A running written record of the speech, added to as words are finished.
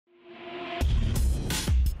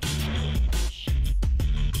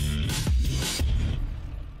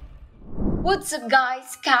What's up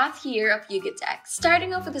guys, Kath here of Yugatech.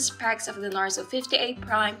 Starting off with the specs of the Narzo 50A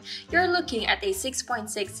Prime, you're looking at a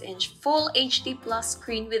 6.6-inch Full HD Plus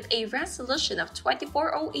screen with a resolution of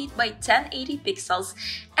 2408 by 1080 pixels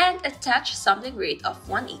and a touch sampling rate of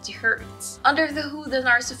 180Hz. Under the hood, the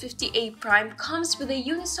Narzo 50A Prime comes with a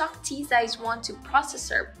Unisoc T-Size 1.2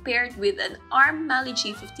 processor paired with an ARM Mali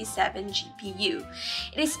G57 GPU.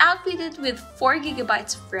 It is outfitted with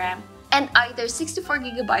 4GB of RAM and either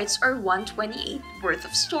 64GB or 128 worth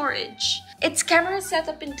of storage. Its camera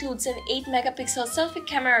setup includes an 8-megapixel selfie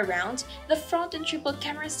camera around the front and triple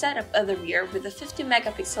camera setup at the rear with a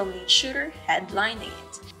 50-megapixel main shooter headlining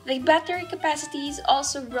it. The battery capacity is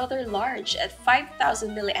also rather large at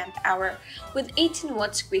 5000 mAh with 18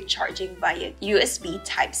 watts quick charging via USB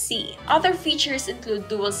Type-C. Other features include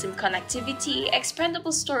dual SIM connectivity,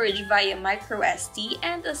 expandable storage via microSD,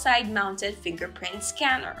 and a side-mounted fingerprint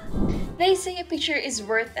scanner. They say a picture is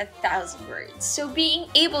worth 1,000 words, so being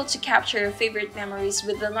able to capture your favorite memories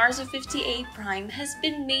with the Narzo 50A Prime has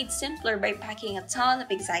been made simpler by packing a ton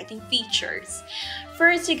of exciting features.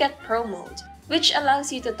 First, you get Pro Mode, which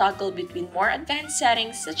allows you to toggle between more advanced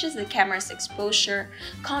settings such as the camera's exposure,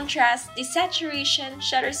 contrast, desaturation,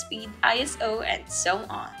 shutter speed, ISO, and so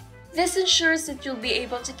on. This ensures that you'll be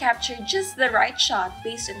able to capture just the right shot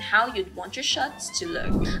based on how you'd want your shots to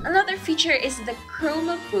look. Another feature is the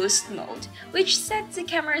Chroma Boost mode, which sets the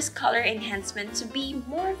camera's color enhancement to be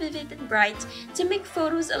more vivid and bright to make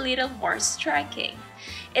photos a little more striking.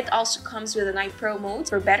 It also comes with a Night Pro mode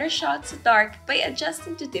for better shots at dark by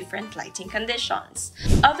adjusting to different lighting conditions.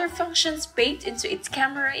 Other functions baked into its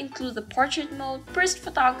camera include the Portrait mode, Burst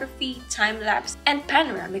Photography, Time-Lapse, and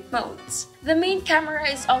Panoramic modes. The main camera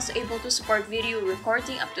is also able to support video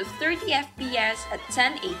recording up to 30 FPS at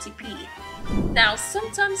 1080p. Now,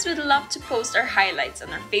 sometimes we'd love to post our highlights on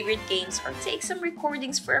our favorite games or take some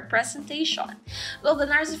recordings for a presentation. Well, the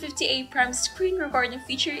Narzo 50A Prime screen recording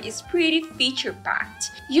feature is pretty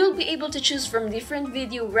feature-packed. You'll be able to choose from different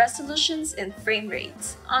video resolutions and frame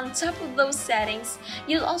rates. On top of those settings,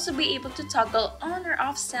 you'll also be able to toggle on or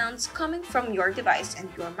off sounds coming from your device and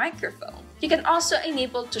your microphone. You can also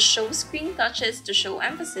enable to show screen touches to show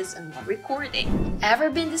emphasis on while recording. Ever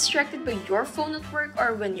been distracted by your phone at work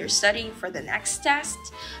or when you're studying for the next test?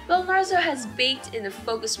 Well, Narzo has baked in a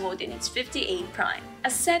focus mode in its 50A Prime, a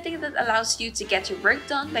setting that allows you to get your work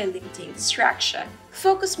done by limiting distraction.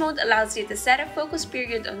 Focus mode allows you to set a focus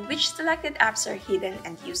period on which selected apps are hidden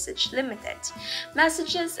and usage limited.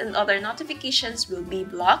 Messages and other notifications will be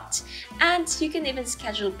blocked, and you can even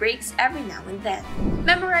schedule breaks every now and then.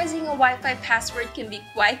 Memorizing a Wi-Fi password can be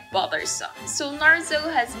quite bothersome, so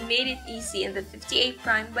Narzo has made it easy in the 50A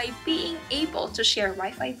Prime by being able to share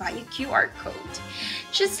Wi-Fi via QR code.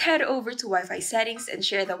 Just head over to Wi-Fi settings and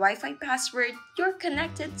share the Wi-Fi password you're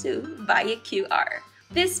connected to via QR.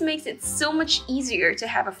 This makes it so much easier to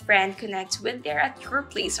have a friend connect when they're at your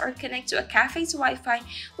place or connect to a cafe's Wi-Fi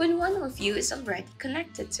when one of you is already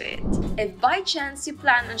connected to it. If by chance you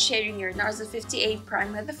plan on sharing your Narzo 50A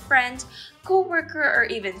Prime with a friend, co-worker, or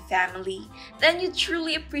even family, then you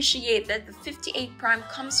truly appreciate that the 50A Prime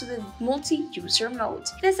comes with multi-user mode.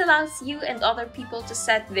 This allows you and other people to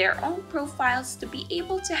set their own profiles to be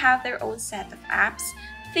able to have their own set of apps,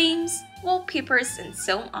 themes, wallpapers, and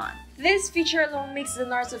so on. This feature alone makes the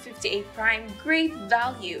Narzo 50A Prime great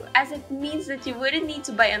value, as it means that you wouldn't need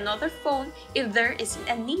to buy another phone if there isn't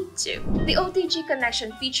a need to. The OTG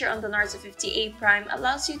connection feature on the Narzo 50A Prime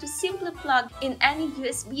allows you to simply plug in any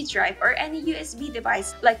USB drive or any USB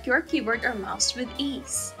device like your keyboard or mouse with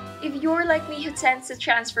ease. If you're like me who tends to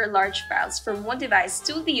transfer large files from one device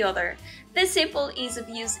to the other, this simple ease of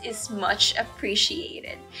use is much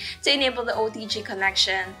appreciated. To enable the OTG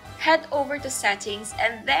connection, head over to Settings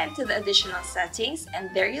and then to the Additional Settings, and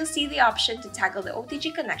there you'll see the option to toggle the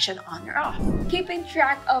OTG connection on or off. Keeping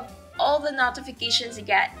track of all the notifications you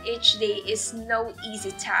get each day is no easy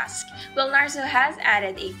task. Well, Narzo has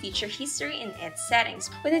added a feature history in its settings,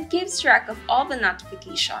 when it keeps track of all the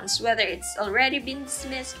notifications, whether it's already been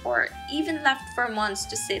dismissed or even left for months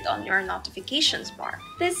to sit on your notifications bar.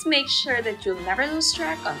 This makes sure that you'll never lose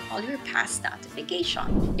track on all your past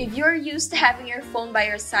notifications. If you're used to having your phone by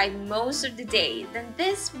your side most of the day, then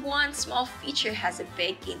this one small feature has a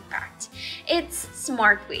big impact. It's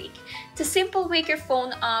Smart Wake. To simply wake your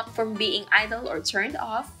phone up from being idle or turned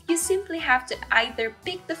off, you simply have to either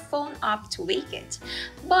pick the phone up to wake it.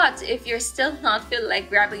 But if you're still not feel like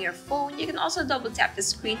grabbing your phone, you can also double tap the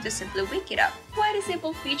screen to simply wake it up. Quite a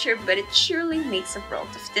simple feature, but it surely makes a world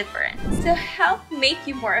of difference. To help make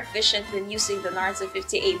you more efficient when using the Narzo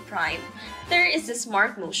 50A Prime, there is the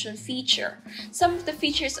Smart Motion feature. Some of the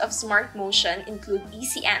features of Smart Motion include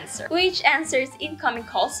Easy Answer, which answers incoming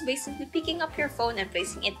calls by simply picking up your phone and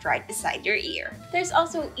placing it right beside your ear. There's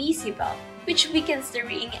also Easy Bell, which weakens the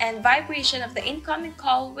ring and vibration of the incoming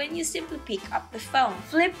call when you simply pick up the phone.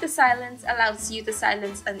 Flip to Silence allows you to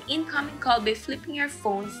silence an incoming call by flipping your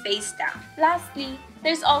phone face down. Lastly,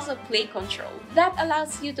 there's also Play Control. That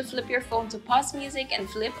allows you to flip your phone to pause music and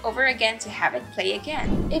flip over again to have it play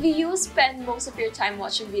again. If you spend most of your time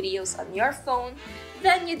watching videos on your phone,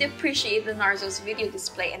 then you'd appreciate the Narzo's Video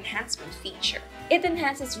Display Enhancement feature. It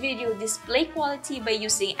enhances video display quality by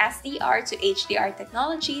using SDR to HDR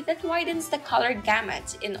technology that widens the color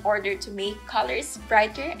gamut in order to make colors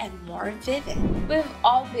brighter and more vivid. We've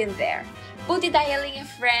all been there, booty dialing a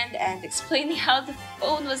friend and explaining how the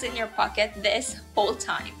phone was in your pocket this whole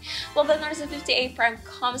time. Well, the Narzo 50A Prime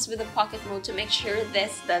comes with a pocket mode to make sure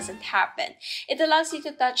this doesn't happen. It allows you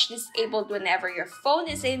to touch disabled whenever your phone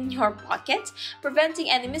is in your pocket, preventing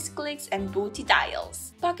any misclicks and booty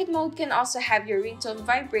dials. Pocket mode can also have your ringtone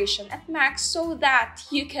vibration at max so that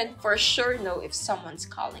you can for sure know if someone's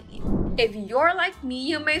calling you. If you're like me,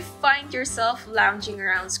 you may find yourself lounging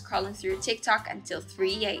around scrolling through TikTok until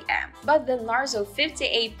 3 a.m. But the Narzo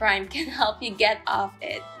 50A Prime can help you get off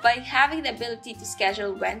it by having the ability to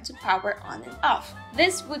schedule when to power on and off.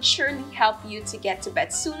 This would surely help you to get to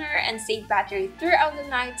bed sooner and save battery throughout the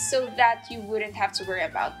night so that you wouldn't have to worry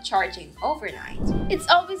about charging overnight. It's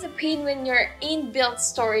always a pain when your inbuilt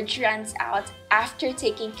storage runs out after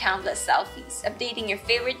taking countless selfies, updating your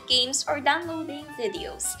favorite games, or downloading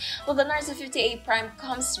videos. Well, the Narzo 50A Prime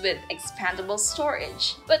comes with expandable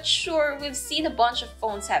storage. But sure, we've seen a bunch of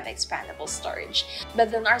phones have expandable storage.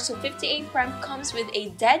 But the Narzo 50A Prime comes with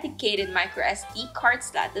a dedicated microSD card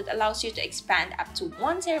slot that allows you to expand up to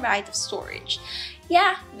 1 terabyte of storage.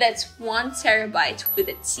 Yeah, that's 1 terabyte with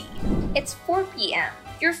a T. It's 4 p.m.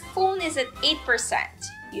 Your phone is at 8%.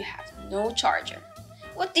 You have no charger.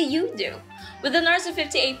 What do? With the Narzo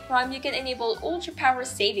 50A Prime, you can enable Ultra Power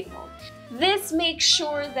Saving Mode. This makes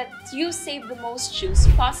sure that you save the most juice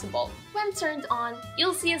possible. When turned on,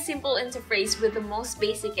 you'll see a simple interface with the most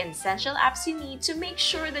basic and essential apps you need to make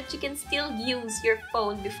sure that you can still use your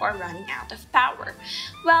phone before running out of power.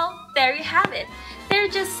 Well, there you have it. They're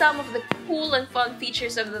just some of the cool and fun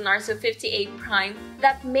features of the Narzo 50A Prime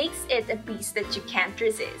that makes it a beast that you can't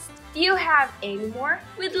resist. Do you have any more?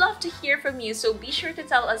 We'd love to hear from you, so be sure to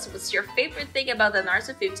tell us what's your favorite thing about the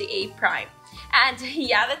Narzo 50A Prime. And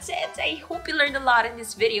yeah, that's it. I hope you learned a lot in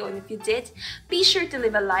this video, and if you did, be sure to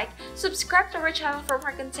leave a like, subscribe to our channel for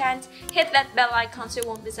more content, hit that bell icon so you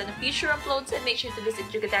won't miss any future uploads, and make sure to visit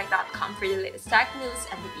yugatech.com for the latest tech news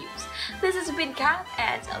and reviews. This has been Kat,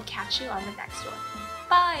 and I'll catch you on the next one.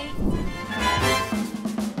 Bye!